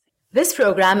This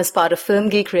program is part of Film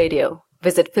Geek Radio.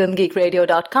 Visit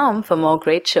filmgeekradio.com for more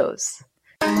great shows.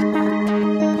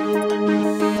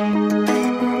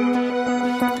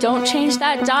 Don't change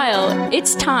that dial.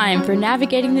 It's time for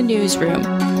Navigating the Newsroom.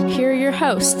 Here are your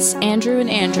hosts, Andrew and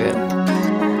Andrew.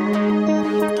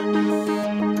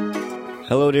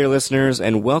 Hello, dear listeners,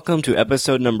 and welcome to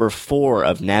episode number 4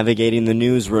 of Navigating the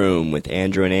Newsroom with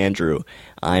Andrew and Andrew.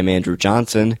 I'm Andrew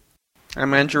Johnson.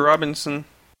 I'm Andrew Robinson.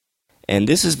 And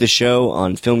this is the show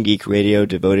on Film Geek Radio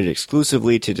devoted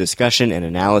exclusively to discussion and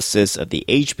analysis of the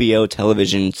HBO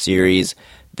television series,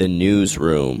 The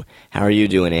Newsroom. How are you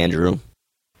doing, Andrew?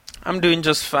 I'm doing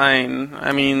just fine.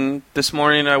 I mean, this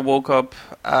morning I woke up,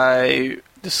 I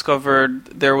discovered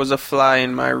there was a fly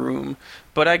in my room,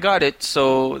 but I got it,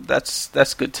 so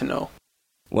that's good to know.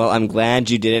 Well, I'm glad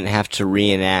you didn't have to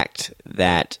reenact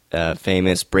that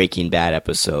famous Breaking Bad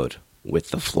episode with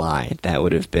the fly. That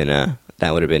would have been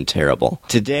terrible.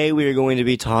 Today we are going to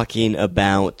be talking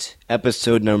about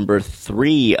episode number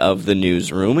 3 of The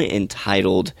Newsroom,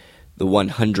 entitled The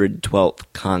 112th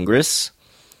Congress.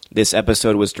 This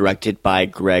episode was directed by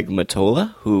Greg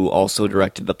Mottola, who also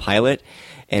directed the pilot,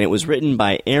 and it was written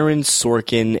by Aaron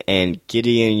Sorkin and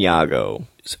Gideon Yago.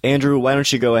 So, Andrew, why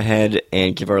don't you go ahead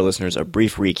and give our listeners a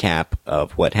brief recap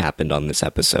of what happened on this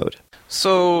episode?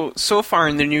 So far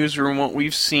in The Newsroom, what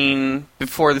we've seen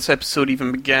before this episode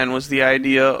even began was the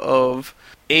idea of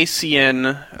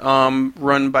ACN,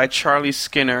 run by Charlie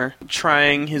Skinner,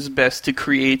 trying his best to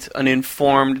create an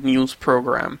informed news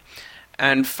program.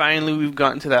 And finally we've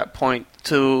gotten to that point.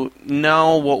 So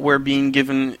now what we're being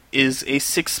given is a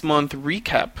 6-month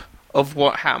recap of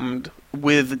what happened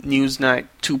with Newsnight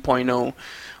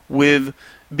 2.0,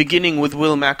 beginning with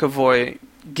Will McAvoy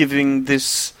giving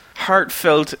this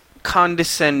heartfelt,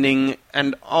 condescending,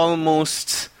 and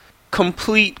almost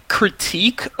complete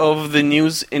critique of the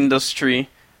news industry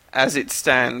as it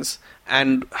stands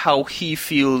and how he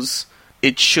feels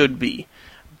it should be.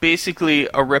 Basically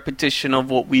a repetition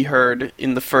of what we heard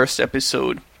in the first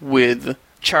episode with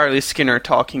Charlie Skinner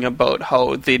talking about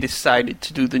how they decided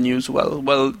to do the news well.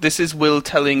 Well, this is Will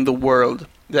telling the world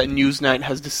that Newsnight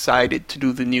has decided to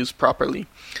do the news properly.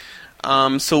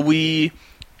 So we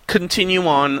continue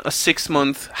on a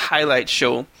 6-month highlight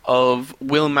show of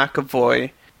Will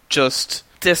McAvoy just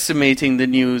decimating the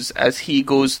news as he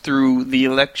goes through the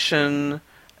election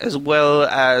as well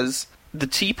as the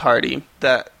Tea Party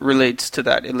that relates to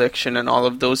that election and all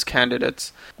of those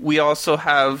candidates. We also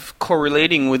have,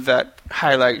 correlating with that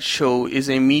highlight show, is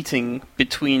a meeting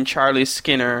between Charlie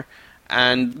Skinner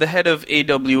and the head of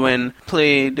AWN,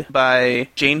 played by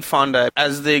Jane Fonda,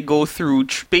 as they go through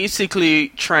basically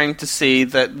trying to say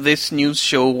that this news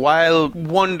show, while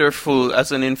wonderful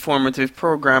as an informative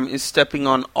program, is stepping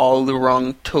on all the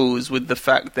wrong toes with the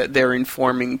fact that they're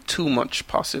informing too much,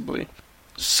 possibly.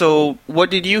 So, what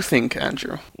did you think,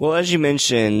 Andrew? Well, as you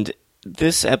mentioned,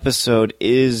 this episode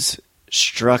is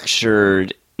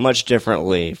structured much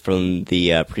differently from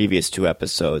the previous 2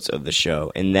 episodes of the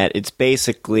show, in that it's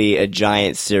basically a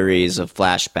giant series of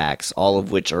flashbacks, all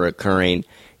of which are occurring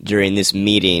during this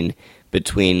meeting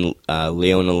between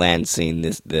Leona Lansing,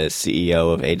 the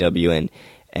CEO of AWN,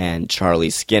 and Charlie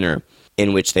Skinner,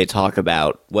 in which they talk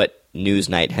about what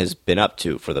Newsnight has been up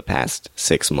to for the past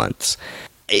 6 months.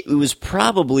 It was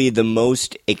probably the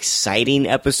most exciting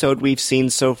episode we've seen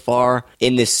so far,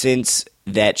 in the sense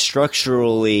that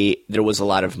structurally there was a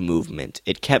lot of movement.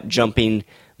 It kept jumping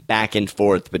back and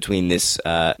forth between this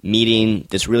meeting,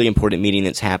 this really important meeting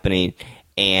that's happening,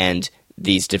 and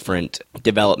these different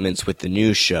developments with the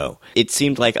news show. It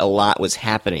seemed like a lot was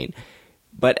happening.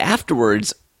 But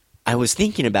afterwards, I was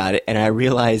thinking about it, and I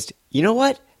realized, you know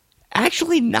what?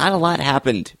 Actually, not a lot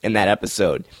happened in that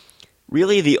episode.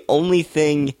 Really, the only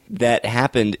thing that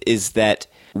happened is that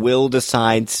Will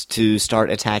decides to start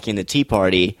attacking the Tea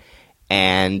Party,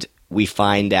 and we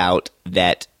find out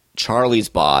that Charlie's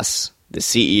boss, the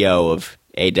CEO of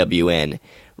AWN,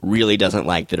 really doesn't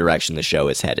like the direction the show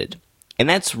is headed. And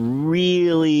that's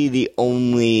really the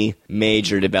only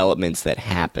major developments that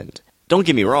happened. Don't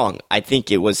get me wrong, I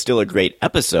think it was still a great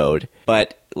episode,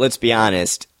 but let's be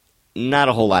honest, not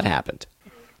a whole lot happened.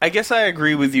 I guess I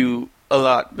agree with you a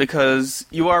lot, because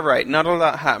you are right, not a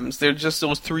lot happens. There are just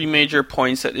those 3 major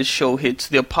points that this show hits.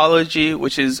 The apology,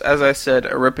 which is, as I said,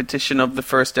 a repetition of the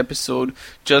first episode,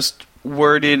 just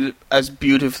worded as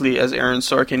beautifully as Aaron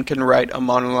Sorkin can write a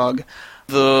monologue.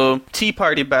 The Tea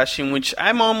Party bashing, which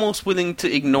I'm almost willing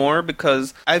to ignore,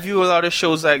 because I view a lot of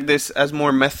shows like this as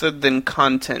more method than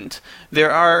content.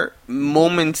 There are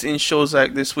moments in shows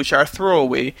like this which are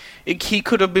throwaway. He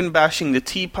could have been bashing the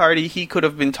Tea Party, he could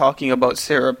have been talking about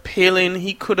Sarah Palin,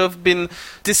 he could have been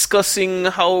discussing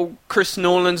how Chris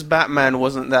Nolan's Batman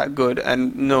wasn't that good.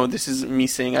 And no, this isn't me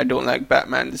saying I don't like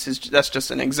Batman, that's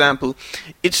just an example.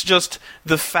 It's just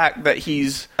the fact that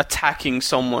he's attacking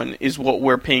someone is what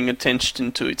we're paying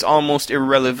attention to. It's almost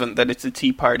irrelevant that it's a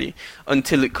Tea Party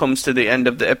until it comes to the end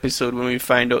of the episode when we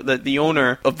find out that the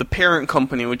owner of the parent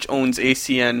company which owns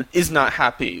ACN is not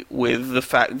happy with the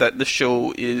fact that the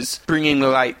show is bringing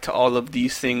light to all of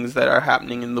these things that are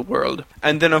happening in the world.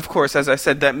 And then of course, as I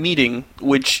said, that meeting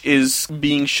which is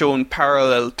being shown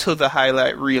parallel to the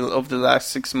highlight reel of the last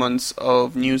 6 months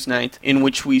of Newsnight, in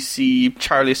which we see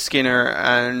Charlie Skinner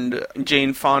and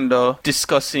Jane Fonda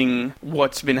discussing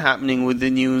what's been happening with the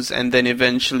news and then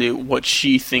eventually what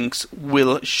she thinks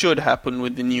should happen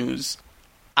with the news.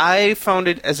 I found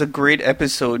it as a great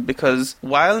episode because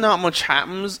while not much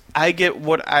happens, I get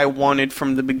what I wanted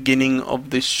from the beginning of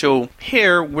this show.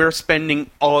 Here, we're spending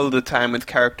all the time with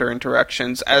character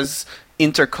interactions, as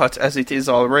intercut as it is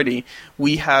already.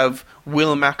 We have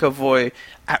Will McAvoy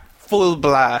at full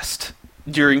blast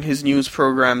during his news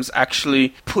programs,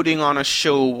 actually putting on a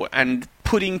show and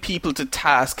putting people to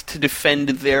task to defend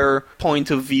their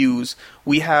point of views.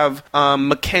 We have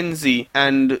Mackenzie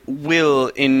and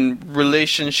Will in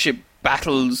relationship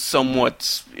battles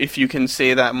somewhat, if you can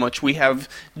say that much. We have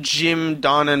Jim,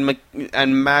 Don,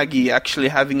 and Maggie actually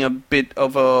having a bit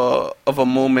of a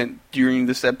moment during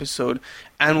this episode.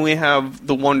 And we have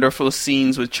the wonderful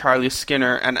scenes with Charlie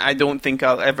Skinner, and I don't think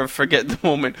I'll ever forget the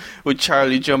moment with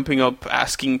Charlie jumping up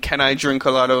asking, "Can I drink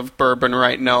a lot of bourbon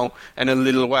right now?" And a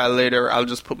little while later, "I'll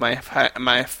just put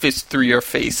my fist through your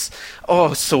face."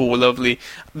 Oh, so lovely.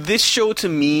 This show to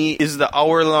me is the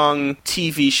hour-long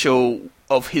TV show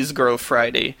of His Girl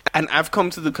Friday. And I've come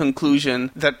to the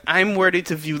conclusion that I'm ready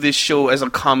to view this show as a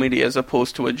comedy as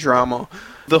opposed to a drama.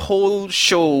 The whole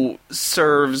show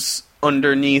serves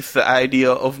underneath the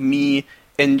idea of me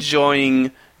enjoying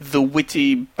the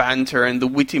witty banter and the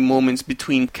witty moments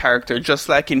between characters, just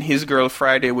like in His Girl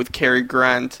Friday with Cary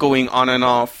Grant going on and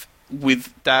off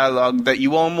with dialogue that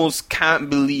you almost can't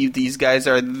believe these guys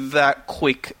are that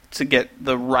quick to get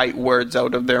the right words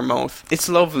out of their mouth. It's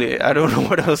lovely. I don't know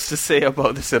what else to say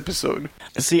about this episode.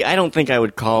 See, I don't think I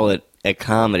would call it a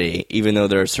comedy, even though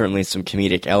there are certainly some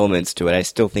comedic elements to it. I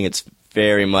still think it's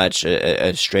very much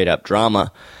a straight-up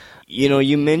drama. You know,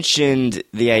 you mentioned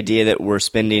the idea that we're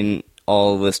spending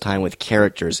all this time with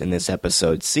characters in this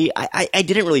episode. See, I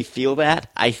didn't really feel that.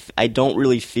 I don't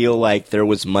really feel like there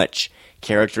was much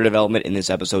character development in this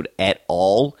episode at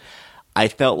all. I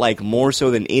felt like more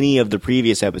so than any of the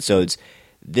previous episodes,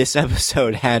 this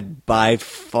episode had by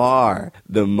far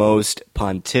the most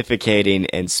pontificating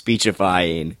and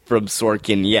speechifying from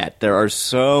Sorkin yet. There are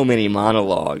so many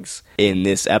monologues in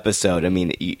this episode. I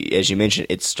mean, as you mentioned,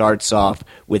 it starts off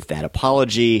with that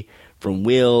apology from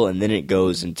Will, and then it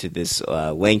goes into this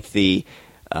lengthy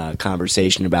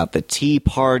conversation about the Tea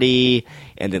Party,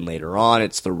 and then later on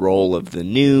it's the role of the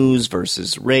news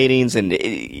versus ratings, and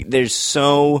there's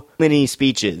so many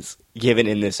speeches given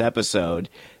in this episode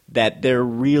that there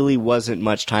really wasn't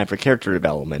much time for character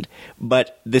development.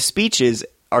 But the speeches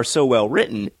are so well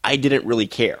written, I didn't really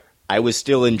care. I was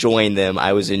still enjoying them.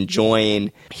 I was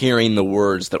enjoying hearing the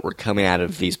words that were coming out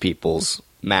of these people's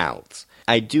mouths.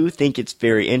 I do think it's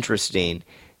very interesting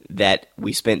that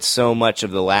we spent so much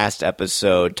of the last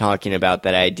episode talking about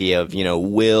that idea of, you know,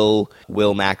 will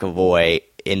McAvoy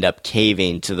end up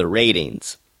caving to the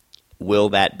ratings? Will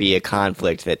that be a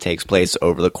conflict that takes place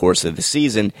over the course of the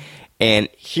season? And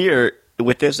here,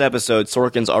 with this episode,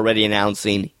 Sorkin's already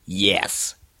announcing,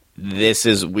 yes, this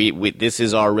is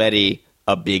already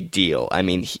a big deal. I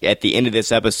mean, at the end of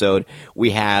this episode,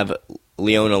 we have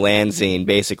Leona Lansing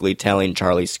basically telling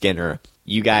Charlie Skinner,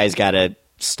 you guys gotta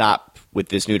stop with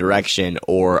this new direction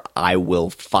or I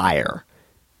will fire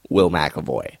Will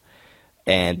McAvoy.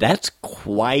 And that's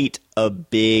quite a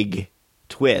big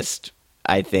twist,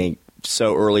 I think,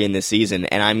 so early in the season.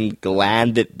 And I'm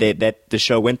glad that the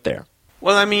show went there.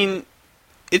 Well, I mean,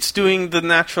 it's doing the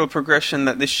natural progression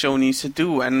that this show needs to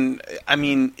do. And, I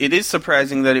mean, it is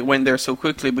surprising that it went there so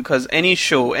quickly because any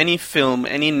show, any film,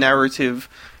 any narrative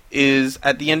is,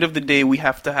 at the end of the day, we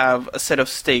have to have a set of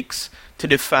stakes to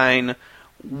define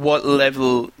what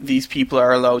level these people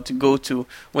are allowed to go to.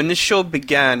 When this show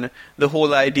began, the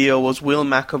whole idea was Will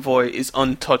McAvoy is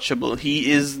untouchable.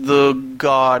 He is the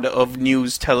god of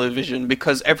news television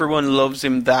because everyone loves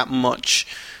him that much.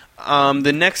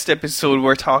 The next episode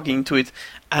we're talking to it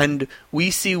and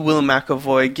we see Will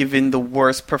McAvoy giving the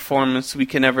worst performance we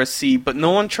can ever see, but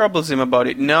no one troubles him about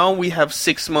it. Now we have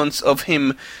 6 months of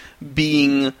him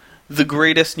being the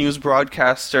greatest news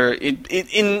broadcaster, in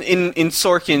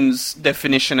Sorkin's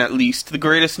definition at least, the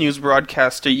greatest news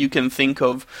broadcaster you can think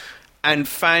of. And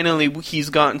finally, he's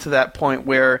gotten to that point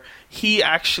where he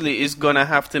actually is going to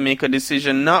have to make a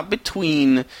decision, not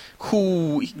between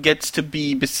who gets to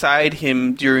be beside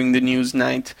him during the news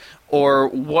night or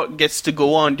what gets to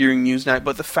go on during news night,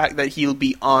 but the fact that he'll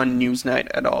be on news night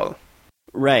at all.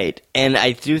 Right, and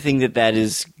I do think that that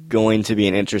is going to be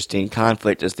an interesting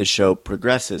conflict as the show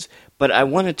progresses. But I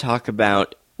want to talk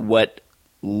about what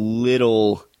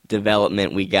little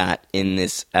development we got in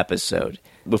this episode.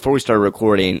 Before we started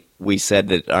recording, we said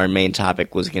that our main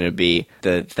topic was going to be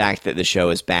the fact that the show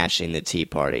is bashing the Tea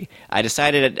Party. I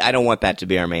decided I don't want that to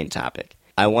be our main topic.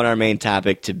 I want our main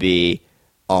topic to be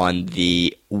on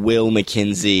the Will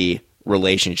McKenzie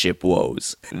relationship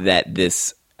woes that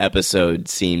this episode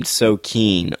seemed so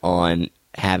keen on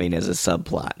having as a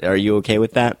subplot. Are you okay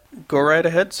with that? Go right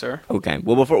ahead, sir. Okay.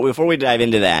 Well, before we dive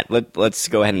into that, let's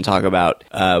go ahead and talk about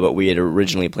what we had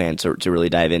originally planned to really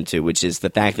dive into, which is the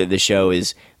fact that the show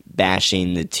is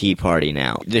bashing the Tea Party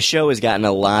now. The show has gotten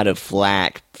a lot of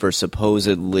flack for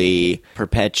supposedly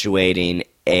perpetuating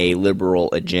a liberal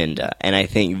agenda, and I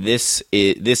think this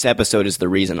episode is the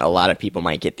reason a lot of people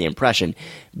might get the impression,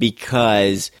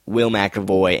 because Will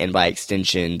McAvoy, and by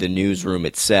extension the newsroom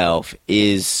itself,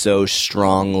 is so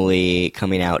strongly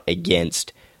coming out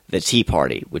against the Tea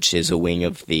Party, which is a wing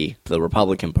of the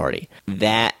Republican Party.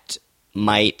 That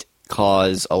might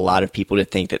cause a lot of people to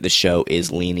think that the show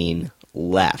is leaning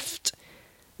left.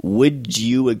 Would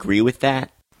you agree with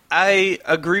that? I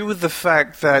agree with the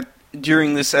fact that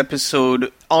during this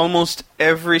episode, almost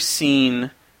every scene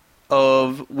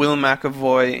of Will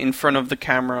McAvoy in front of the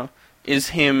camera is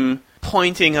him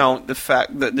pointing out the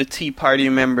fact that the Tea Party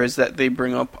members that they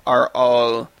bring up are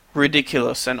all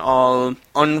ridiculous and all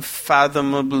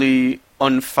unfathomably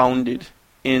unfounded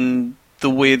in the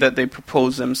way that they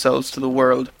propose themselves to the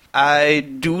world. I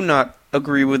do not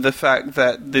agree with the fact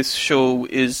that this show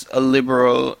is a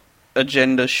liberal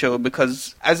agenda show,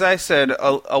 because, as I said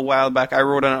a while back, I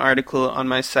wrote an article on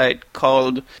my site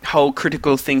called How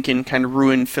Critical Thinking Can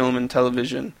Ruin Film and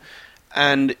Television.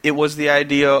 And it was the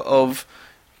idea of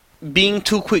being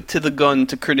too quick to the gun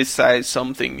to criticize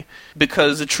something.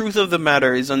 Because the truth of the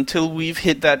matter is, until we've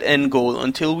hit that end goal,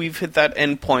 until we've hit that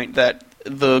end point that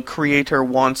the creator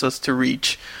wants us to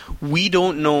reach, we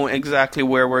don't know exactly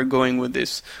where we're going with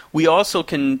this. We also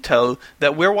can tell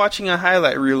that we're watching a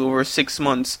highlight reel over 6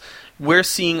 months. We're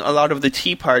seeing a lot of the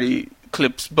Tea Party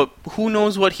clips, but who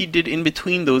knows what he did in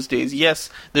between those days. Yes,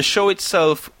 the show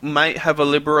itself might have a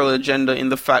liberal agenda in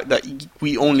the fact that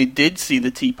we only did see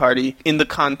the Tea Party in the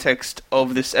context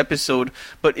of this episode,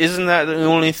 but isn't that the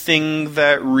only thing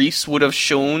that Reese would have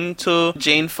shown to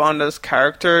Jane Fonda's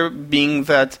character, being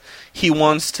that he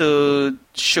wants to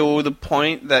show the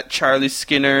point that Charlie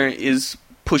Skinner is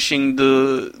pushing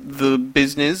the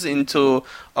business into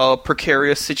a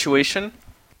precarious situation?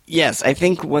 Yes, I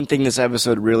think one thing this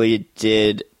episode really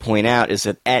did point out is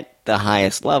that at the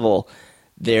highest level,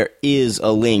 there is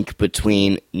a link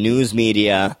between news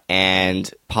media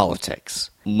and politics.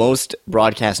 Most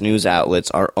broadcast news outlets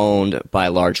are owned by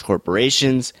large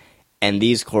corporations, and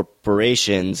these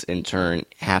corporations, in turn,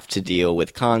 have to deal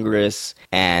with Congress,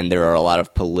 and there are a lot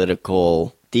of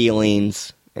political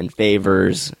dealings and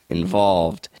favors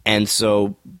involved. And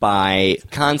so by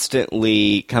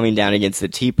constantly coming down against the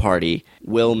Tea Party,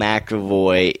 Will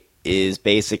McAvoy is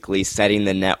basically setting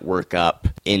the network up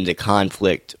into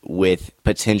conflict with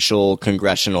potential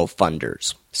congressional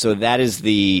funders. So that is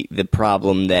the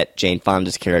problem that Jane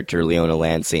Fonda's character, Leona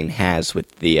Lansing, has with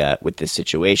this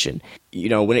situation. You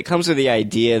know, when it comes to the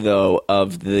idea, though,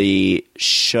 of the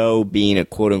show being a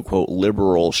quote-unquote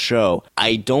liberal show,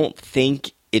 I don't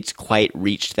think it's quite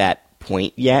reached that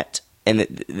point yet. And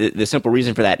the simple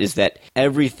reason for that is that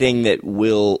everything that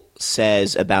Will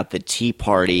says about the Tea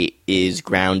Party is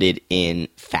grounded in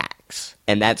facts.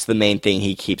 And that's the main thing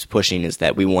he keeps pushing, is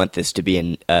that we want this to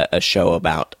be a show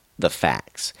about the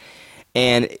facts.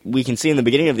 And we can see in the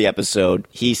beginning of the episode,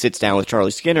 he sits down with Charlie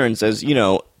Skinner and says, you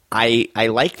know, I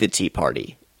like the Tea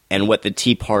Party and what the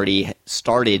Tea Party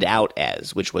started out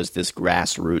as, which was this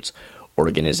grassroots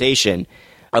organization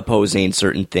opposing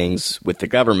certain things with the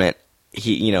government.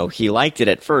 He liked it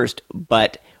at first,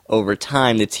 but over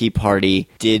time the Tea Party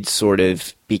did sort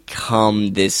of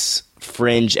become this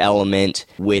fringe element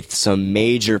with some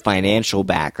major financial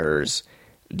backers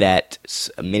that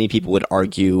many people would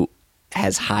argue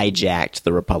has hijacked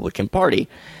the Republican Party.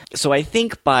 So I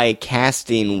think by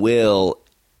casting Will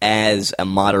as a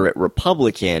moderate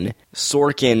Republican,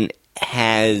 Sorkin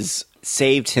has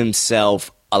saved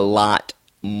himself a lot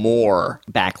more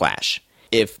backlash.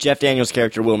 If Jeff Daniels'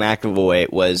 character Will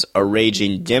McAvoy was a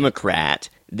raging Democrat,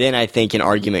 then I think an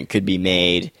argument could be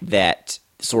made that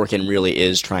Sorkin really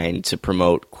is trying to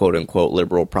promote quote-unquote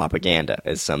liberal propaganda,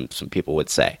 as some people would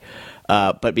say.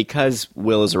 But because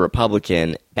Will is a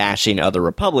Republican, bashing other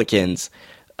Republicans,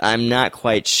 I'm not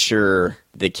quite sure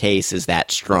the case is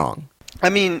that strong. I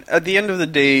mean, at the end of the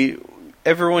day,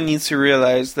 everyone needs to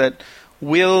realize that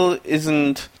Will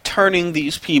isn't turning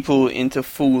these people into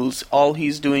fools. All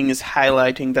he's doing is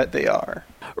highlighting that they are.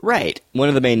 Right. One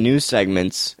of the main news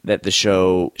segments that the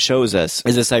show shows us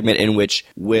is a segment in which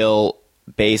Will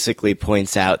basically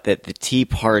points out that the Tea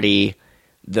Party,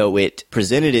 though it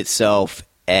presented itself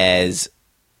as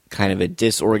kind of a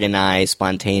disorganized,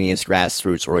 spontaneous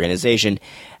grassroots organization,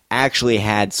 actually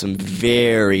had some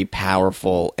very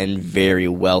powerful and very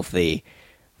wealthy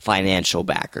financial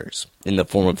backers in the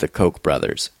form of the Koch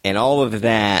brothers. And all of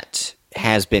that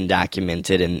has been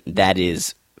documented, and that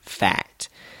is fact.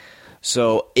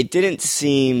 So it didn't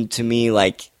seem to me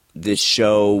like the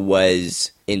show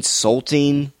was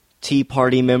insulting Tea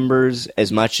Party members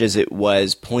as much as it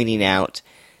was pointing out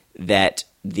that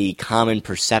the common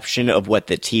perception of what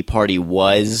the Tea Party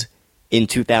was in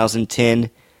 2010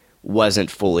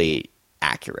 wasn't fully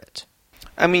accurate.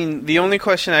 I mean, the only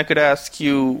question I could ask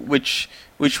you, which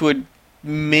would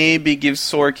maybe give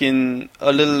Sorkin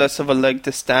a little less of a leg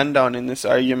to stand on in this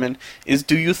argument, is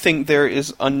do you think there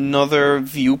is another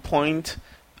viewpoint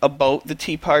about the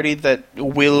Tea Party that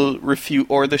Will refuse,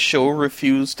 or the show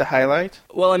refused to highlight?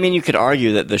 Well, I mean, you could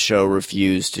argue that the show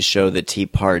refused to show the Tea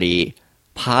Party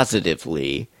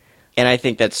positively, and I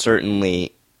think that's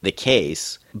certainly the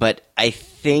case. But I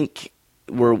think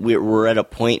we're at a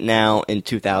point now in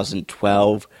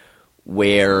 2012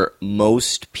 where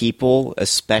most people,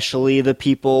 especially the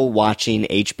people watching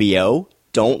HBO,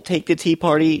 don't take the Tea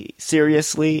Party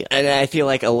seriously. And I feel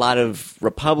like a lot of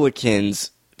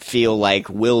Republicans feel like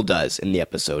Will does in the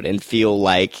episode, and feel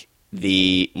like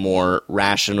the more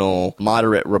rational,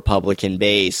 moderate Republican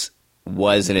base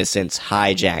was, in a sense,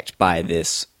 hijacked by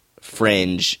this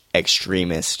fringe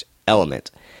extremist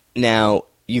element. Now,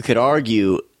 you could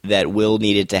argue that Will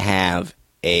needed to have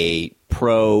a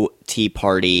pro-Tea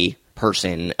Party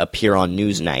person appear on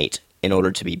Newsnight in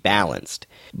order to be balanced.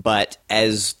 But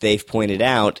as they've pointed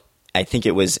out, I think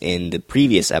it was in the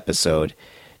previous episode,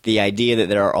 the idea that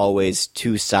there are always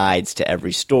two sides to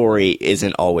every story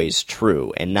isn't always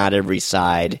true, and not every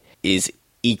side is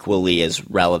equally as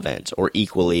relevant or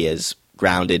equally as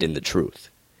grounded in the truth.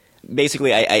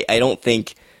 Basically, I don't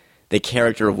think the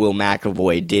character of Will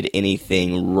McAvoy did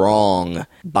anything wrong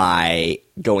by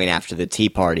going after the Tea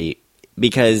Party,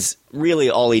 because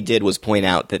really all he did was point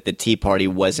out that the Tea Party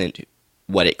wasn't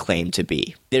what it claimed to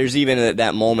be. There's even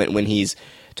that moment when he's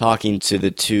talking to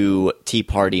the two Tea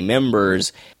Party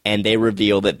members, and they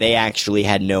reveal that they actually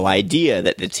had no idea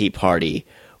that the Tea Party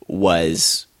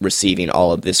was receiving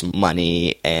all of this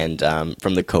money and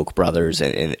from the Koch brothers,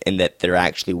 and that there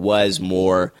actually was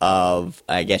more of,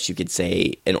 I guess you could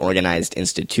say, an organized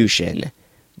institution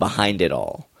behind it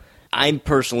all. I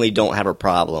personally don't have a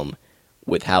problem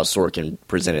with how Sorkin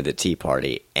presented the Tea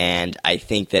Party, and I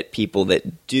think that people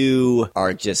that do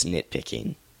are just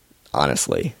nitpicking,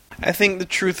 honestly. I think the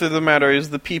truth of the matter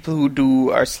is the people who do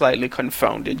are slightly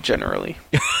confounded, generally.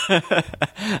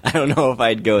 I don't know if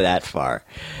I'd go that far.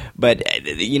 But,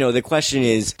 you know, the question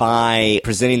is, by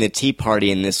presenting the Tea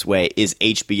Party in this way, is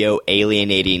HBO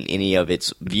alienating any of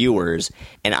its viewers?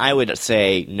 And I would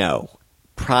say no,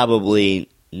 probably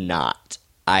not.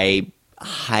 I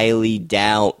highly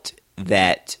doubt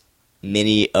that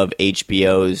many of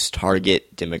HBO's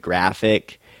target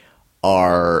demographic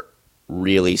are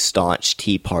really staunch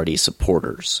Tea Party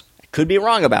supporters. I could be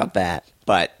wrong about that,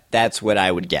 but that's what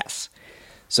I would guess.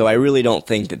 So I really don't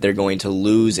think that they're going to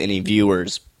lose any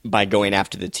viewers by going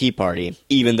after the Tea Party,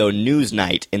 even though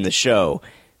Newsnight in the show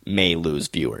may lose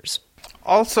viewers.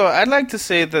 Also, I'd like to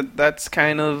say that that's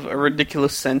kind of a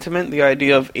ridiculous sentiment, the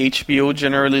idea of HBO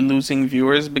generally losing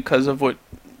viewers because of what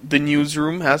the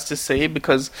newsroom has to say,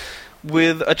 because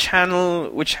with a channel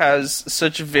which has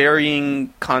such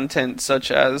varying content,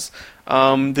 such as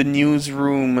the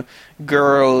Newsroom,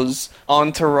 Girls,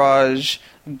 Entourage,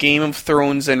 Game of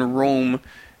Thrones, and Rome,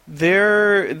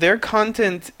 their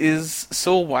content is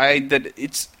so wide that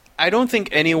I don't think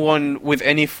anyone with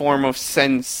any form of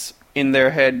sense in their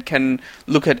head can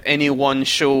look at any one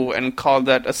show and call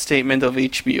that a statement of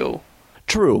HBO.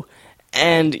 True.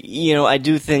 And, I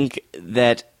do think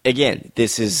that, again,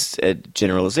 this is a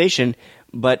generalization,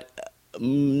 but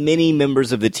many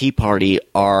members of the Tea Party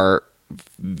are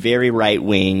very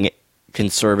right-wing,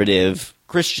 conservative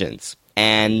Christians.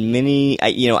 And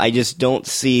I just don't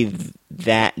see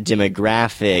that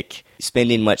demographic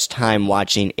spending much time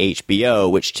watching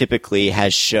HBO, which typically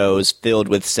has shows filled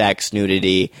with sex,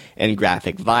 nudity, and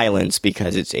graphic violence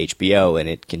because it's HBO and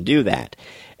it can do that.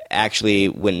 Actually,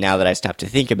 now that I stop to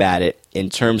think about it, in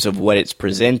terms of what it's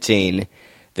presenting,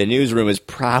 the Newsroom is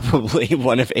probably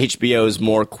one of HBO's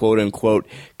more quote-unquote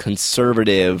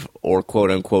conservative or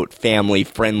quote-unquote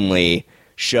family-friendly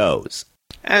shows.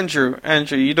 Andrew,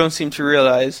 you don't seem to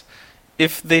realize,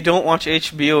 if they don't watch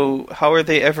HBO, how are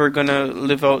they ever going to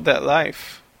live out that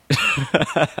life?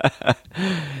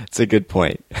 It's a good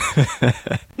point.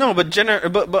 No,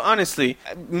 but honestly,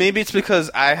 maybe it's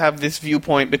because I have this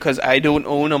viewpoint because I don't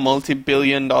own a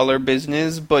multi-billion-dollar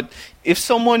business, but if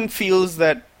someone feels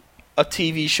that a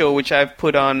TV show which I've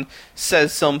put on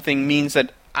says something means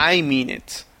that I mean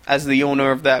it as the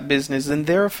owner of that business, then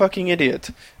they're a fucking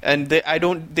idiot, and they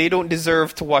don't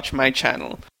deserve to watch my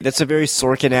channel. That's a very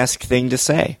Sorkin-esque thing to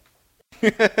say.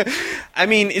 I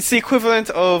mean, it's the equivalent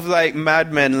of like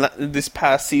Mad Men this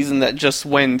past season that just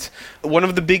went. One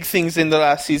of the big things in the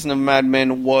last season of Mad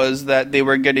Men was that they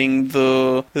were getting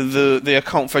the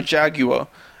account for Jaguar.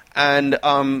 And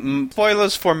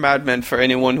spoilers for Mad Men for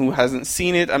anyone who hasn't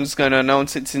seen it. I'm just going to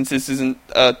announce it since this isn't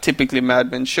a typically Mad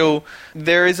Men show.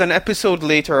 There is an episode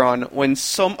later on when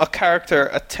a character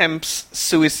attempts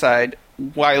suicide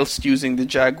whilst using the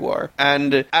Jaguar.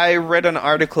 And I read an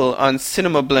article on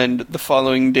Cinema Blend the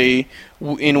following day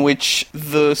in which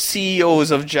the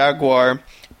CEOs of Jaguar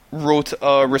wrote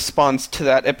a response to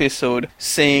that episode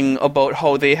saying about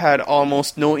how they had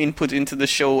almost no input into the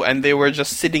show and they were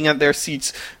just sitting at their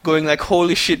seats going like,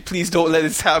 holy shit, please don't let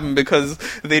this happen, because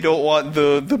they don't want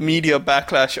the media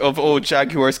backlash of, oh,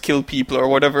 Jaguars kill people or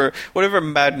whatever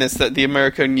madness that the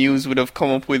American news would have come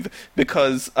up with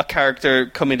because a character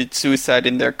committed suicide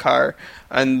in their car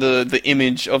and the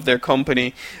image of their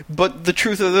company. But the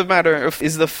truth of the matter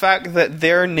is the fact that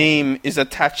their name is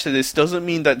attached to this doesn't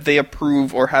mean that they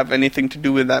approve or have anything to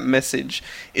do with that message.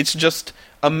 It's just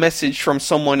a message from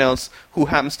someone else who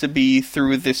happens to be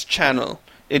through this channel.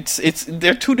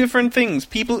 They're two different things.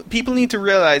 People need to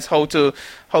realize how to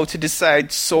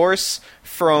decide source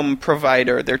from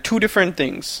provider. They're two different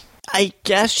things. I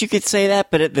guess you could say that,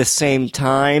 but at the same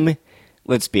time,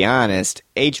 let's be honest,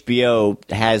 HBO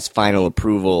has final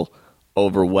approval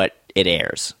over what it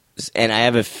airs. And I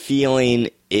have a feeling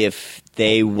if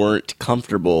they weren't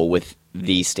comfortable with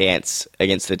the stance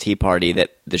against the Tea Party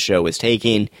that the show was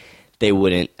taking, they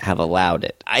wouldn't have allowed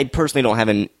it. I personally don't have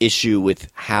an issue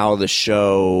with how the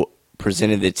show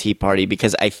presented the Tea Party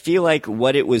because I feel like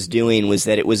what it was doing was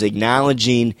that it was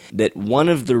acknowledging that one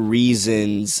of the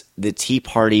reasons the Tea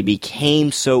Party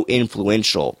became so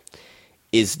influential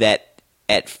is that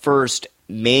at first,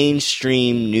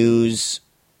 mainstream news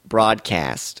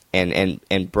broadcast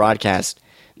and broadcast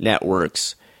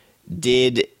networks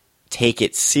did take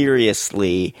it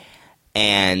seriously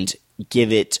and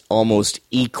give it almost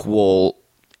equal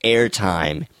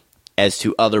airtime as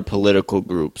to other political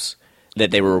groups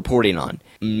that they were reporting on.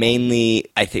 Mainly,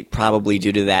 I think, probably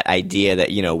due to that idea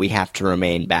that, we have to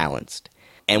remain balanced.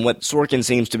 And what Sorkin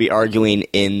seems to be arguing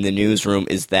in the Newsroom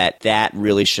is that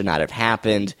really should not have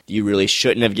happened. You really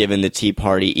shouldn't have given the Tea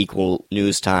Party equal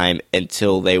news time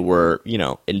until they were,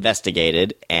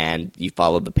 investigated, and you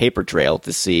followed the paper trail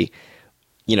to see,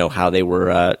 how they were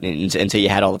until you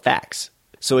had all the facts.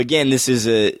 So again, this is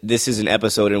an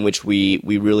episode in which we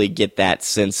really get that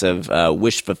sense of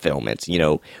wish fulfillment.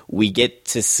 We get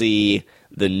to see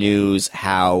the news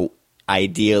how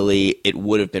ideally it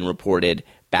would have been reported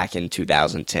back in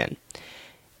 2010.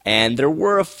 And there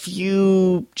were a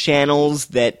few channels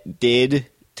that did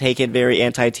take a very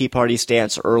anti-Tea Party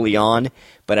stance early on,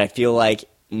 but I feel like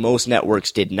most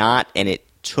networks did not, and it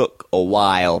took a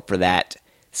while for that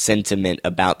sentiment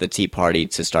about the Tea Party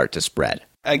to start to spread.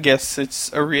 I guess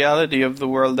it's a reality of the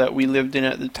world that we lived in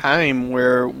at the time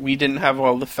where we didn't have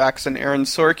all the facts and Aaron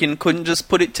Sorkin couldn't just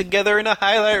put it together in a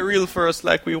highlight reel for us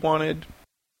like we wanted.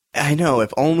 I know,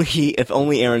 if only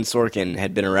Aaron Sorkin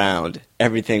had been around,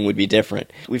 everything would be different.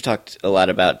 We've talked a lot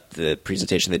about the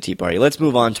presentation of the Tea Party. Let's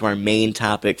move on to our main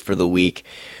topic for the week,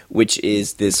 which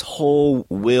is this whole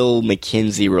Will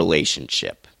McKenzie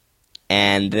relationship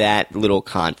and that little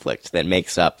conflict that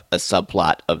makes up a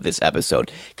subplot of this episode.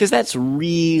 Because that's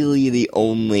really the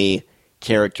only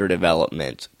character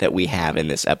development that we have in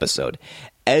this episode.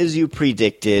 As you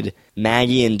predicted,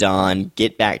 Maggie and Dawn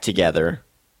get back together.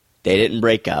 They didn't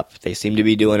break up. They seem to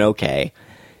be doing okay.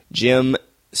 Jim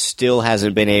still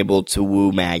hasn't been able to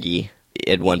woo Maggie,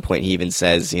 At one point, he even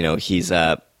says, he's,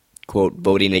 quote,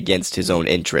 voting against his own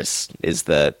interests is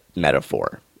the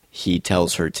metaphor. He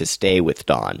tells her to stay with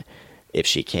Dawn if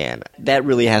she can. That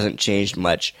really hasn't changed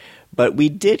much, but we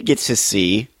did get to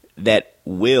see that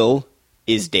Will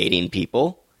is dating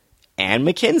people, and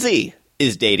Mackenzie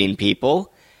is dating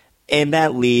people, and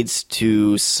that leads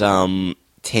to some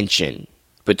tension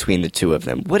between the two of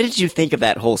them. What did you think of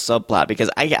that whole subplot? Because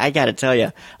I gotta tell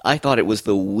you, I thought it was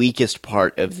the weakest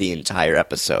part of the entire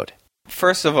episode.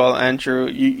 First of all, Andrew,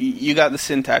 you got the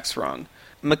syntax wrong.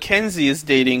 Mackenzie is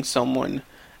dating someone,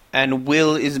 and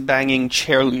Will is banging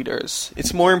cheerleaders.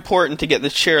 It's more important to get the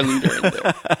cheerleader in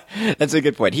there. That's a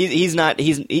good point.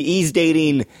 He's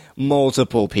dating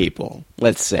multiple people.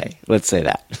 Let's say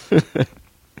that.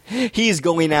 He's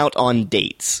going out on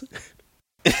dates.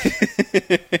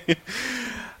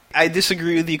 I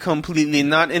disagree with you completely.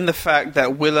 Not in the fact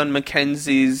that Will and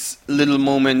Mackenzie's little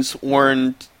moments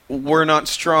were not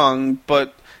strong,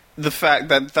 but the fact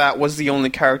that that was the only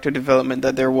character development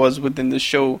that there was within the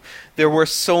show. There were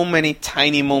so many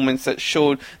tiny moments that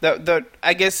showed that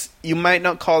I guess you might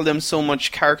not call them so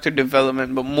much character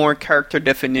development, but more character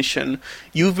definition.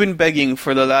 You've been begging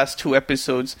for the last 2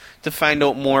 episodes to find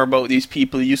out more about these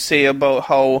people. You say about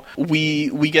how we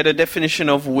get a definition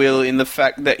of Will in the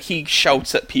fact that he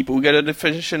shouts at people. We get a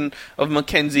definition of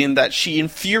Mackenzie in that she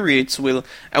infuriates Will,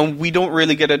 and we don't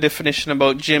really get a definition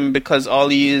about Jim because all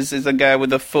he is a guy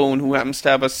with a phone who happens to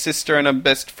have a sister and a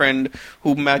best friend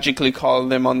who magically call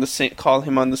him on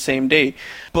the same day.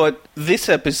 But this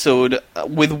episode,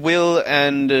 with Will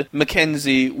and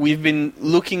Mackenzie, we've been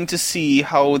looking to see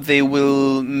how they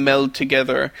will meld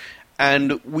together.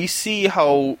 And we see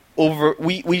how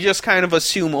we just kind of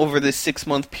assume over this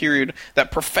 6-month period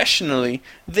that professionally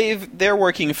they're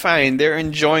working fine. They're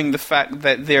enjoying the fact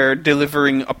that they're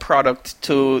delivering a product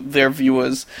to their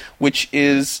viewers, which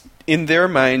is, in their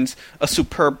minds, a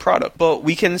superb product. But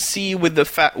we can see with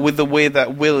the way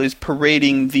that Will is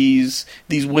parading these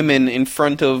women in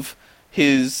front of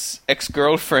his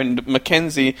ex-girlfriend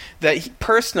Mackenzie, that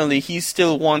he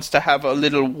still wants to have a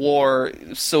little war,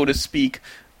 so to speak,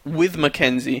 with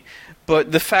Mackenzie.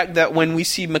 But the fact that when we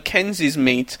see Mackenzie's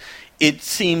mate, it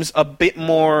seems a bit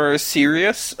more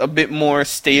serious, a bit more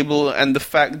stable, and the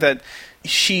fact that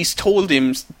she's told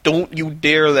him, don't you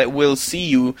dare let Will see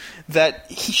you,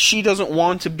 that she doesn't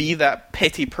want to be that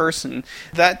petty person.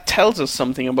 That tells us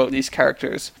something about these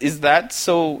characters. Is that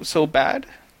so bad?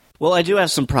 Well, I do have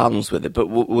some problems with it, but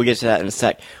we'll get to that in a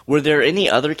sec. Were there any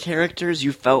other characters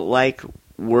you felt like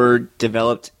were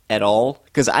developed at all?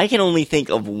 Because I can only think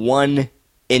of one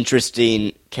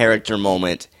interesting character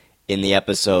moment in the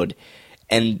episode,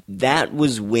 and that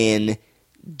was when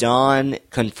Dawn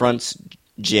confronts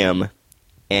Jim,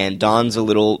 and Dawn's a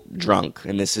little drunk,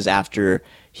 and this is after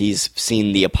he's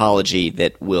seen the apology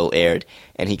that Will aired,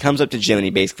 and he comes up to Jim and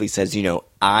he basically says,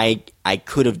 I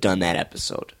could have done that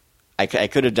episode. I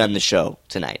could have done the show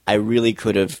tonight. I really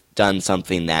could have done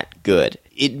something that good.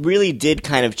 It really did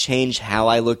kind of change how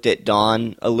I looked at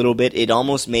Dawn a little bit. It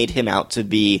almost made him out to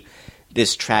be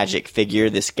this tragic figure,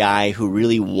 this guy who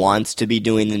really wants to be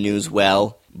doing the news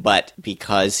well, but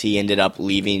because he ended up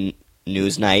leaving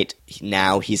Newsnight,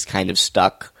 now he's kind of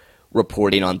stuck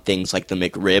reporting on things like the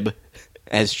McRib,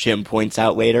 as Jim points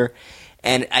out later.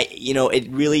 And it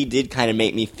really did kind of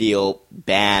make me feel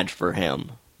bad for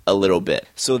him a little bit.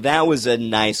 So that was a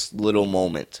nice little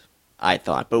moment, I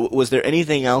thought. But was there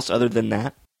anything else other than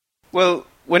that? Well,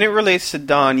 when it relates to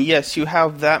Don, yes, you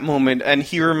have that moment, and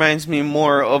he reminds me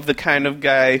more of the kind of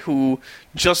guy who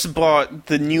just bought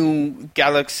the new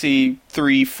Galaxy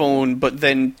 3 phone, but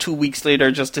then 2 weeks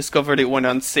later just discovered it went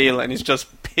on sale and is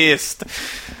just pissed.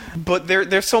 But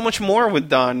there's so much more with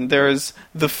Don. There's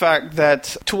the fact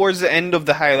that towards the end of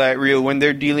the highlight reel, when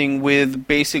they're dealing with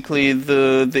basically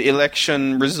the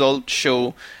election result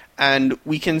show, and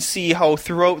we can see how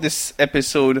throughout this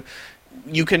episode,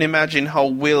 you can imagine how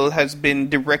Will has been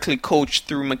directly coached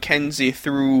through Mackenzie,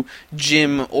 through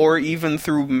Jim, or even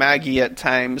through Maggie at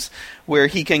times, where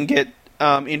he can get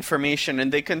information,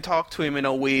 and they can talk to him in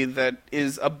a way that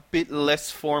is a bit less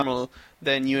formal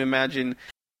than you imagine.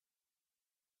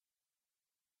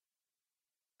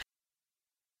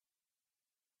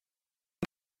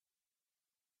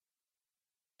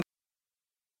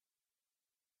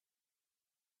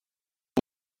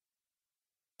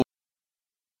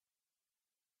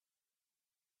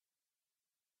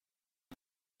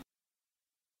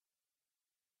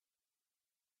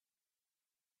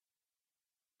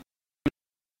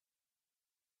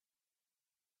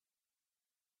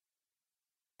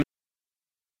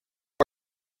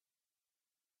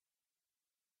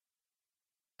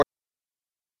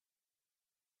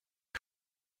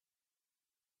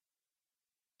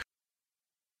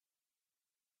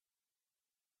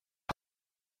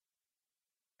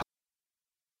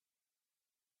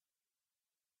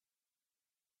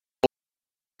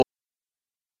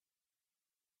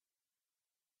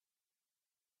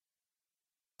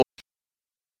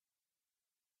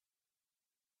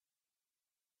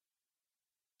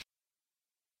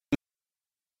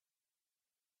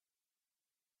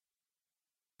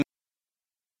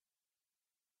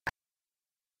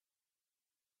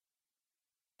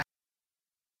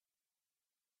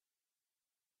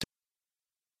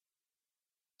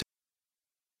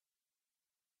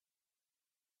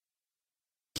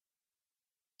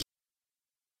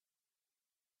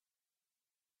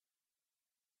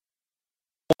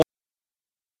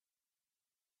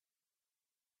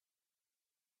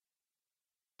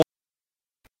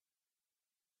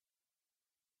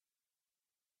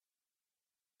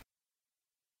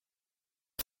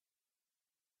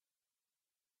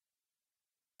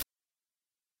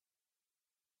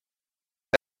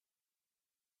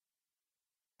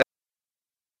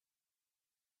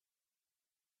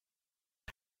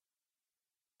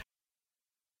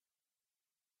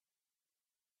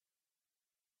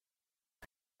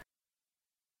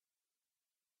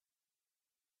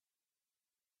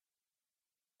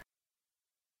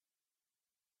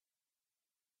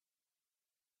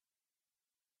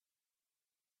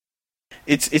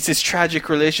 It's this tragic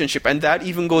relationship, and that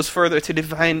even goes further to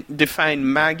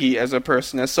define Maggie as a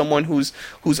person, as someone who's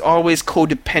always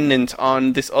codependent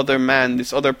on this other man,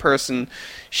 this other person.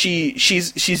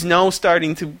 She's now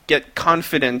starting to get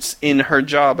confidence in her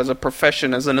job as a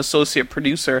profession, as an associate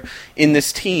producer in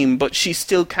this team, but she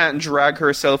still can't drag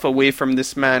herself away from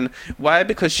this man. Why?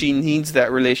 Because she needs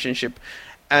that relationship.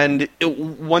 And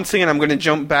once again, I'm going to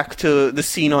jump back to the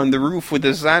scene on the roof with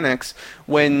the Xanax,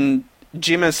 when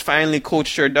Jim has finally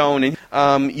coached her down,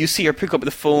 and you see her pick up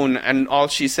the phone, and all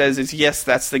she says is, "Yes,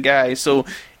 that's the guy." So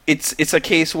it's a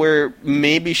case where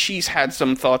maybe she's had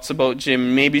some thoughts about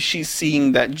Jim. Maybe she's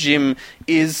seeing that Jim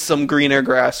is some greener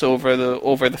grass over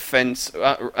the fence,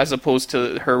 as opposed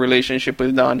to her relationship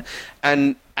with Don.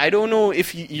 And I don't know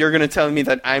if you're going to tell me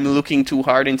that I'm looking too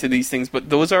hard into these things, but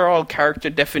those are all character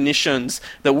definitions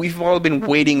that we've all been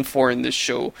waiting for in this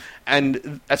show.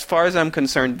 And as far as I'm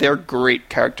concerned, they're great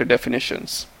character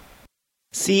definitions.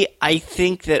 See, I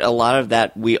think that a lot of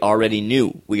that we already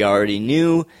knew. We already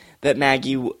knew that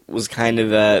Maggie was kind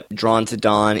of drawn to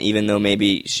Don, even though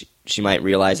maybe she might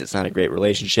realize it's not a great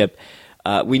relationship.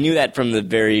 We knew that from the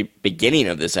very beginning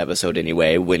of this episode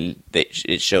anyway, when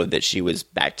it showed that she was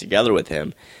back together with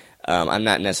him. I'm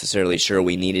not necessarily sure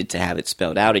we needed to have it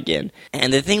spelled out again.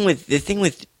 And the thing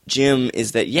with Jim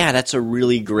is that, yeah, that's a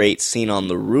really great scene on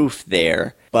the roof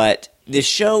there, but the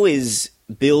show is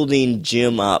building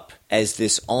Jim up as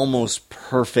this almost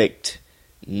perfect,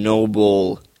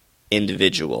 noble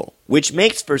individual, which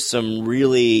makes for some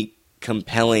really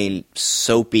compelling,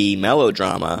 soapy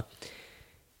melodrama.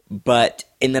 But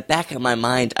in the back of my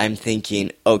mind, I'm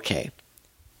thinking, okay,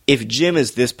 if Jim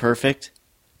is this perfect,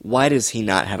 why does he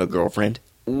not have a girlfriend?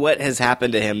 What has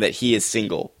happened to him that he is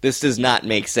single? This does not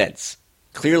make sense.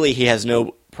 Clearly, he has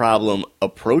no problem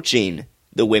approaching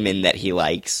the women that he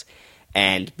likes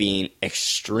and being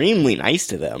extremely nice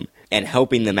to them and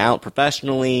helping them out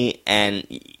professionally. And,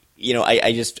 you know, I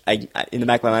in the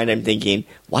back of my mind, I'm thinking,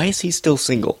 why is he still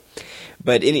single?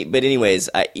 But anyways,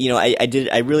 I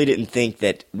really didn't think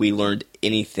that we learned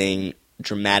anything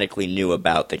dramatically new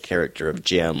about the character of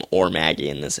Jim or Maggie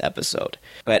in this episode.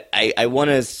 But I want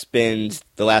to spend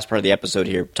the last part of the episode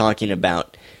here talking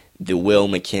about the Will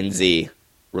McKenzie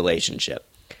relationship.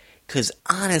 Because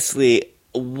honestly,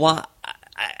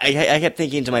 I kept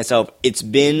thinking to myself, it's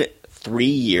been 3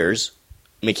 years.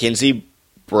 McKenzie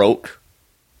broke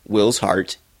Will's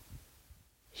heart.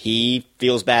 He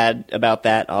feels bad about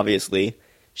that, obviously.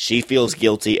 She feels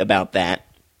guilty about that.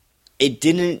 It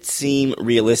didn't seem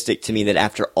realistic to me that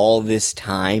after all this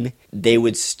time, they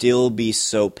would still be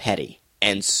so petty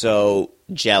and so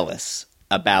jealous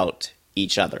about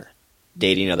each other,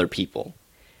 dating other people.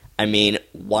 I mean,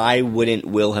 why wouldn't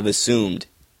Will have assumed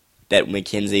that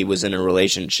McKenzie was in a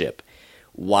relationship?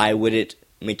 Why would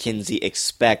McKenzie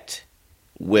expect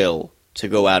Will to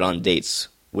go out on dates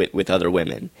with other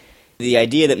women? The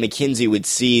idea that McKenzie would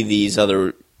see these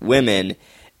other women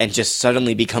and just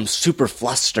suddenly become super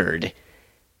flustered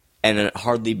and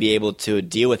hardly be able to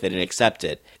deal with it and accept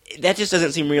it, that just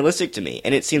doesn't seem realistic to me.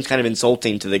 And it seems kind of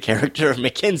insulting to the character of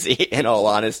McKenzie, in all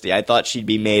honesty. I thought she'd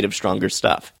be made of stronger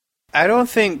stuff. I don't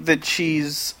think that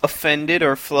she's offended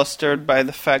or flustered by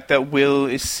the fact that Will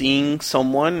is seeing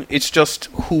someone. It's just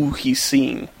who he's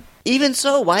seeing. Even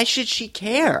so, why should she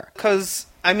care? Because,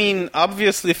 I mean,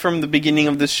 obviously from the beginning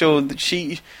of the show, that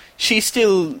she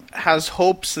still has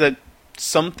hopes that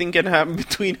something can happen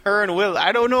between her and Will.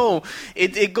 I don't know.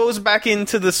 It goes back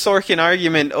into the Sorkin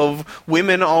argument of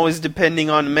women always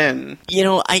depending on men. You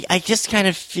know, I just kind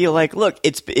of feel like, look,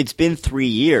 it's been 3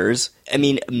 years. I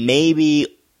mean,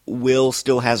 maybe Will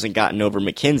still hasn't gotten over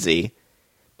McKenzie,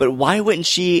 but why wouldn't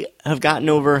she have gotten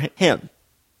over him?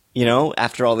 You know,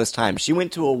 after all this time. She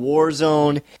went to a war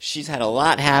zone. She's had a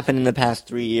lot happen in the past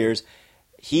 3 years.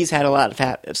 He's had a lot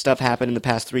of stuff happen in the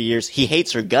past 3 years. He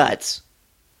hates her guts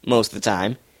most of the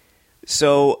time.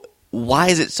 So why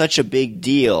is it such a big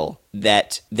deal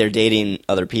that they're dating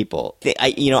other people?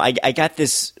 I got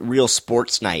this real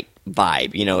Sports Night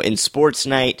vibe. You know, in Sports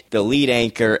Night, the lead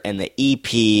anchor and the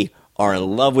EP are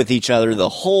in love with each other the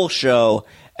whole show,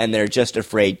 and they're just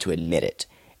afraid to admit it.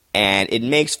 And it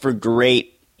makes for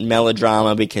great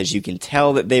melodrama because you can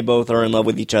tell that they both are in love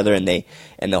with each other, and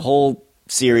the whole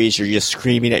series, you're just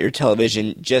screaming at your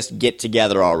television, just get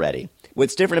together already.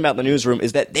 What's different about the newsroom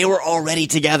is that they were already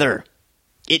together.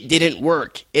 It didn't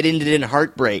work. It ended in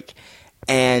heartbreak.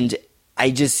 And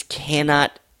I just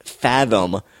cannot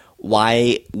fathom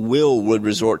why Will would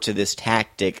resort to this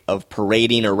tactic of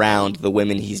parading around the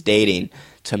women he's dating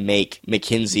to make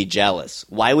McKenzie jealous.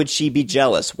 Why would she be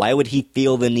jealous? Why would he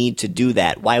feel the need to do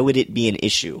that? Why would it be an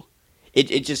issue?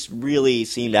 It just really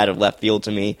seemed out of left field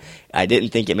to me. I didn't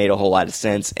think it made a whole lot of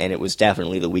sense, and it was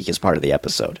definitely the weakest part of the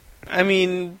episode. I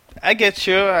mean, I get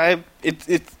you.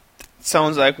 It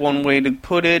sounds like one way to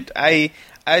put it. I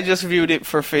just viewed it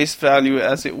for face value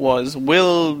as it was.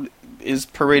 Will is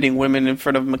parading women in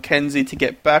front of Mackenzie to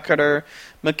get back at her.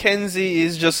 Mackenzie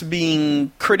is just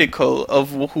being critical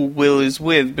of who Will is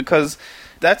with, because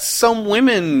that's some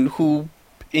women who,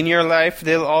 in your life,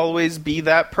 they'll always be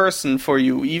that person for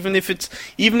you. Even if it's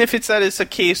that it's a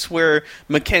case where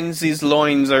Mackenzie's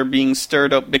loins are being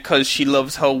stirred up because she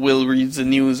loves how Will reads the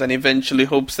news and eventually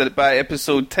hopes that by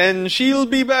episode 10 she'll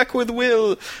be back with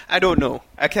Will. I don't know.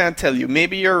 I can't tell you.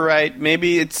 Maybe you're right.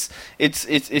 Maybe it's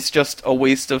just a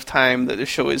waste of time that the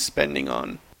show is spending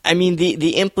on. I mean,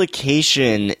 the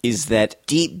implication is that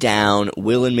deep down,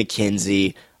 Will and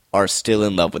Mackenzie are still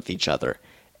in love with each other.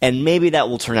 And maybe that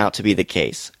will turn out to be the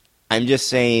case. I'm just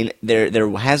saying there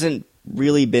hasn't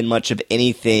really been much of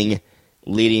anything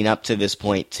leading up to this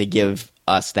point to give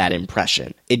us that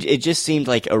impression. It just seemed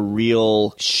like a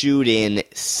real shoot-in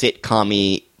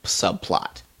sitcom-y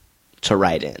subplot to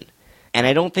write in. And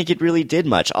I don't think it really did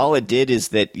much. All it did is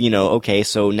that, okay,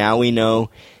 so now we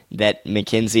know that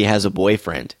Mackenzie has a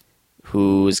boyfriend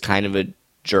who's kind of a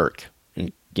jerk.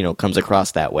 Comes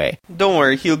across that way. Don't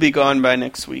worry, he'll be gone by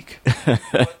next week.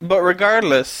 But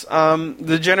regardless,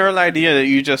 the general idea that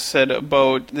you just said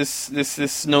about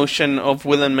this notion of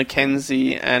Will and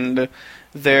Mackenzie and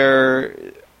their...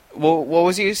 what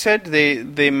was it you said?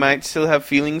 They might still have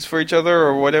feelings for each other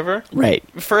or whatever? Right.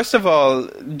 First of all,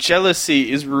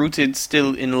 jealousy is rooted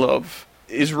still in love.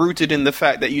 Is rooted in the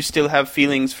fact that you still have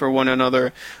feelings for one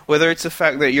another, whether it's the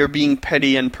fact that you're being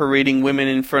petty and parading women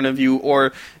in front of you,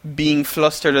 or being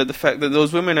flustered at the fact that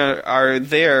those women are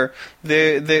there.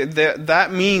 That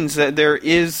means that there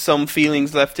is some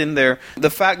feelings left in there. The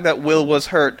fact that Will was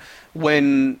hurt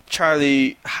when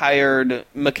Charlie hired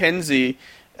Mackenzie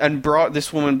and brought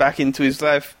this woman back into his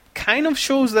life kind of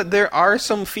shows that there are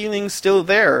some feelings still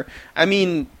there. I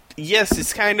mean, yes,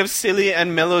 it's kind of silly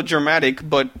and melodramatic,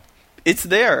 but it's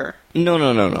there.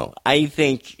 No. I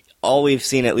think all we've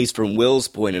seen, at least from Will's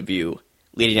point of view,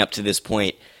 leading up to this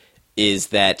point, is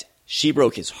that she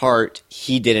broke his heart.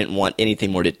 He didn't want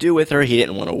anything more to do with her. He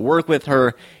didn't want to work with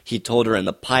her. He told her in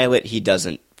the pilot he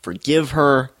doesn't forgive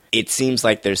her. It seems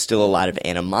like there's still a lot of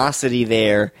animosity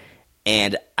there.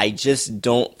 And I just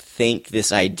don't think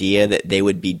this idea that they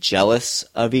would be jealous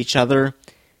of each other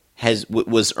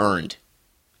was earned.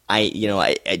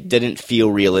 It didn't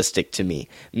feel realistic to me.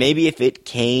 Maybe if it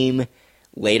came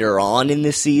later on in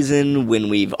the season when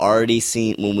we've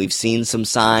seen some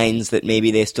signs that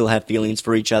maybe they still have feelings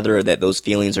for each other, or that those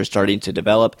feelings are starting to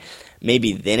develop,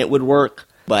 maybe then it would work.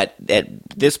 But at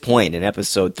this point in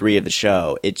episode 3 of the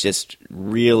show, it just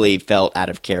really felt out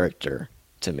of character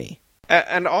to me.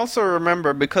 And also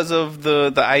remember, because of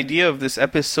the idea of this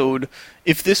episode,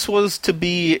 if this was to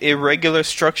be a regular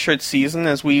structured season,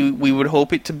 as we would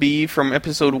hope it to be from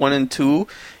episode 1 and 2,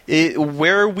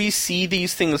 where we see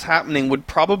these things happening would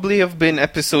probably have been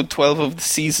episode 12 of the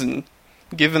season,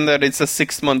 given that it's a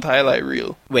 6-month highlight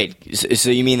reel. Wait, so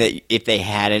you mean that if they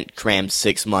hadn't crammed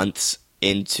 6 months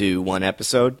into one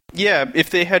episode? Yeah, if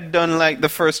they had done like the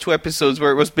first 2 episodes where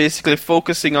it was basically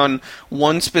focusing on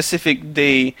one specific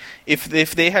day, if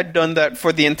they had done that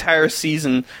for the entire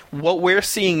season, what we're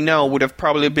seeing now would have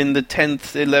probably been the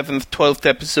 10th, 11th, 12th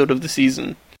episode of the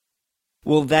season.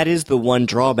 Well, that is the one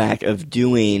drawback of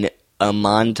doing a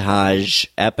montage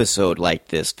episode like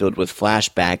this, filled with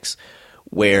flashbacks,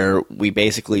 where we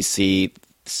basically see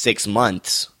 6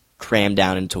 months crammed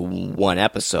down into one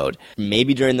episode.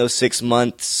 Maybe during those 6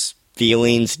 months,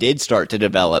 feelings did start to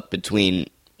develop between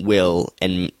Will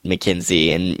and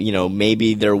Mackenzie, and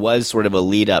maybe there was sort of a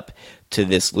lead up to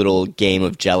this little game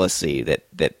of jealousy that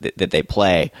they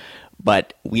play,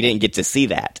 but we didn't get to see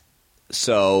that.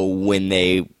 So when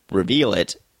they reveal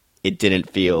it, it didn't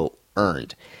feel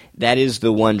earned. That is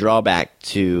the one drawback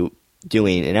to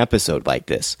doing an episode like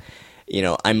this.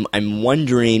 I'm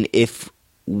wondering if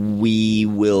we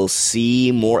will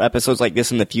see more episodes like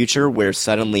this in the future, where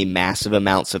suddenly massive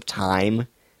amounts of time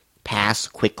pass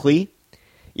quickly.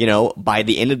 By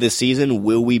the end of the season,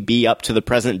 will we be up to the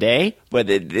present day? But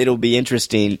it'll be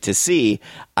interesting to see.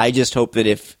 I just hope that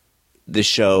if the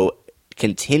show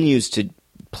continues to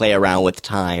play around with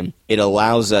time, it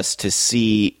allows us to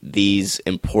see these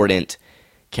important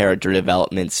character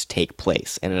developments take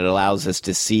place, and it allows us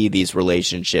to see these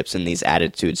relationships and these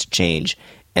attitudes change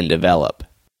and develop.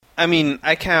 I mean,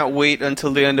 I can't wait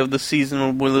until the end of the season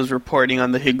when Will is reporting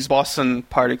on the Higgs-Boson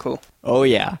particle. Oh,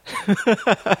 yeah.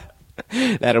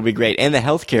 That'll be great. And the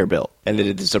healthcare bill. And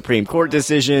the Supreme Court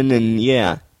decision, and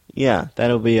yeah. Yeah,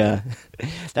 that'll be that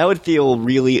would feel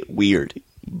really weird.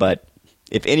 But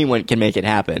if anyone can make it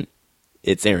happen,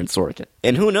 it's Aaron Sorkin.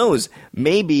 And who knows,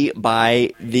 maybe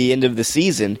by the end of the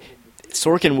season,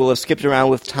 Sorkin will have skipped around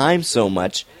with time so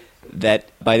much that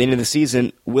by the end of the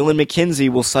season, Will and Mackenzie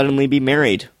will suddenly be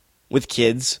married with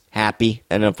kids, happy,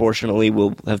 and unfortunately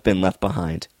will have been left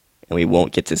behind. And we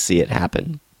won't get to see it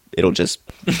happen. It'll just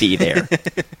be there.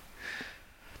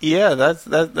 Yeah,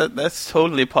 that's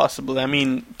totally possible. I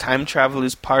mean, time travel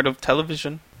is part of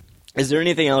television. Is there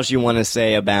anything else you want to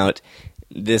say about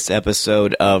this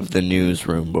episode of The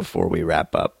Newsroom before we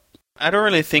wrap up? I don't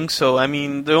really think so. I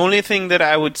mean, the only thing that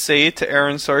I would say to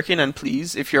Aaron Sorkin, and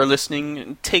please, if you're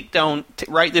listening,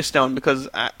 write this down, because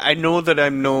I know that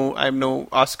I'm no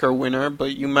Oscar winner,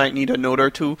 but you might need a note or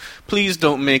two. Please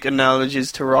don't make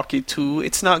analogies to Rocky 2.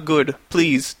 It's not good.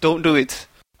 Please, don't do it.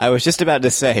 I was just about to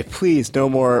say, please, no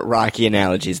more Rocky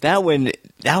analogies. That one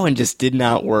just did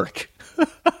not work.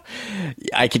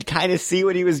 I could kind of see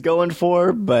what he was going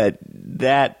for, but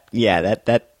that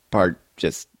part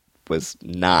just was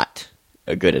not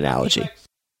a good analogy.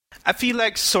 I feel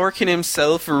like Sorkin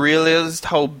himself realized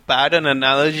how bad an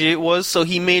analogy it was, so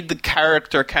he made the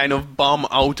character kind of bomb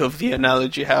out of the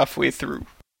analogy halfway through.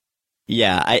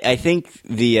 Yeah, I think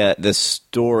the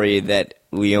story that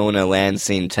Leona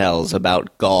Lansing tells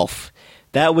about golf,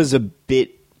 that was a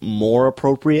bit more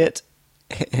appropriate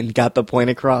and got the point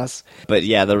across. But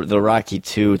yeah, the Rocky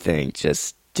 2 thing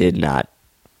just did not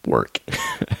work.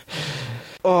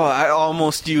 Oh, I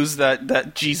almost used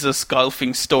that Jesus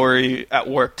golfing story at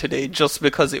work today just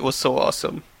because it was so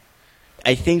awesome.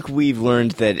 I think we've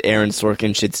learned that Aaron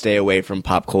Sorkin should stay away from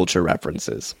pop culture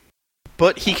references.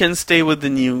 But he can stay with the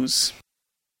news.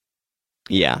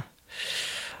 Yeah.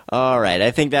 All right,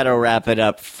 I think that'll wrap it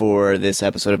up for this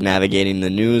episode of Navigating the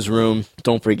Newsroom.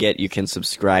 Don't forget you can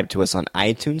subscribe to us on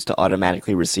iTunes to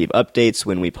automatically receive updates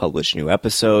when we publish new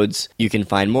episodes. You can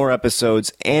find more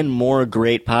episodes and more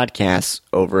great podcasts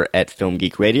over at Film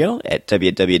Geek Radio at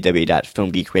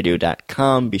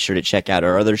www.filmgeekradio.com. Be sure to check out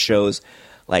our other shows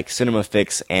like Cinema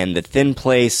Fix and The Thin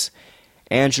Place.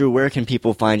 Andrew, where can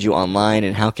people find you online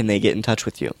and how can they get in touch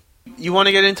with you? You want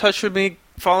to get in touch with me?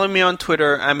 Follow me on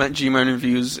Twitter. I'm at Gman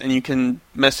Reviews, and you can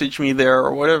message me there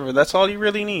or whatever. That's all you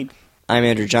really need. I'm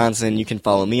Andrew Johnson. You can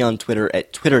follow me on Twitter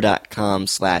at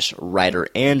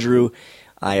twitter.com/writerandrew.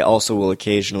 I also will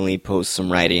occasionally post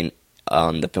some writing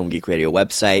on the Film Geek Radio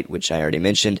website, which I already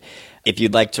mentioned. If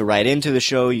you'd like to write into the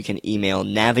show, you can email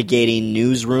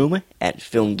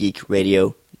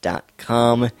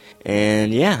navigatingnewsroom@filmgeekradio.com.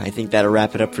 And yeah, I think that'll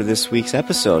wrap it up for this week's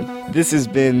episode. This has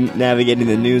been Navigating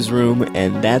the Newsroom,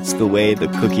 and that's the way the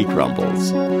cookie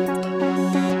crumbles.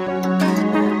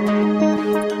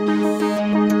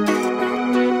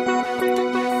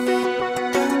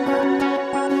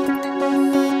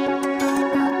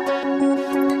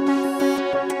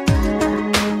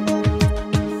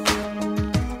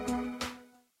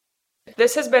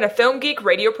 This has been a Film Geek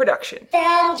Radio production.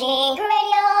 Film Geek Radio.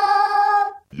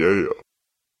 Yeah.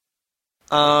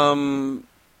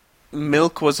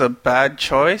 Milk was a bad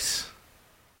choice?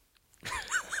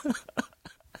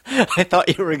 I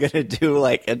thought you were going to do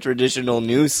like a traditional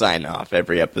news sign-off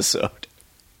every episode.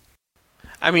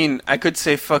 I mean, I could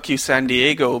say fuck you San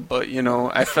Diego, but, you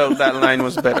know, I felt that line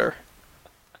was better.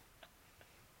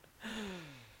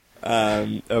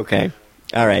 Okay.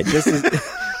 All right. This is...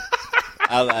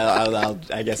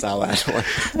 I guess I'll add one.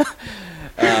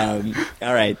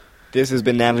 All right. This has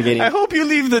been Navigating... I hope you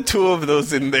leave the two of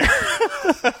those in there.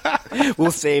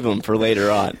 We'll save them for later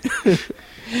on.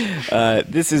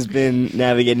 This has been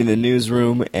Navigating the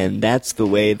Newsroom, and that's the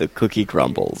way the cookie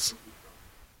crumbles.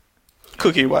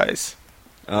 Cookie-wise.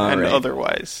 And right.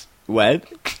 Otherwise. What?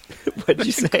 What'd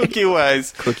you say?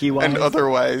 Cookie-wise. Cookie-wise? And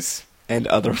otherwise. And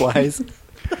otherwise?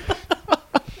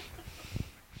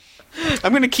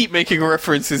 I'm going to keep making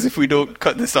references if we don't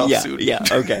cut this off soon. Yeah,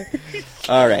 okay.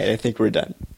 All right, I think we're done.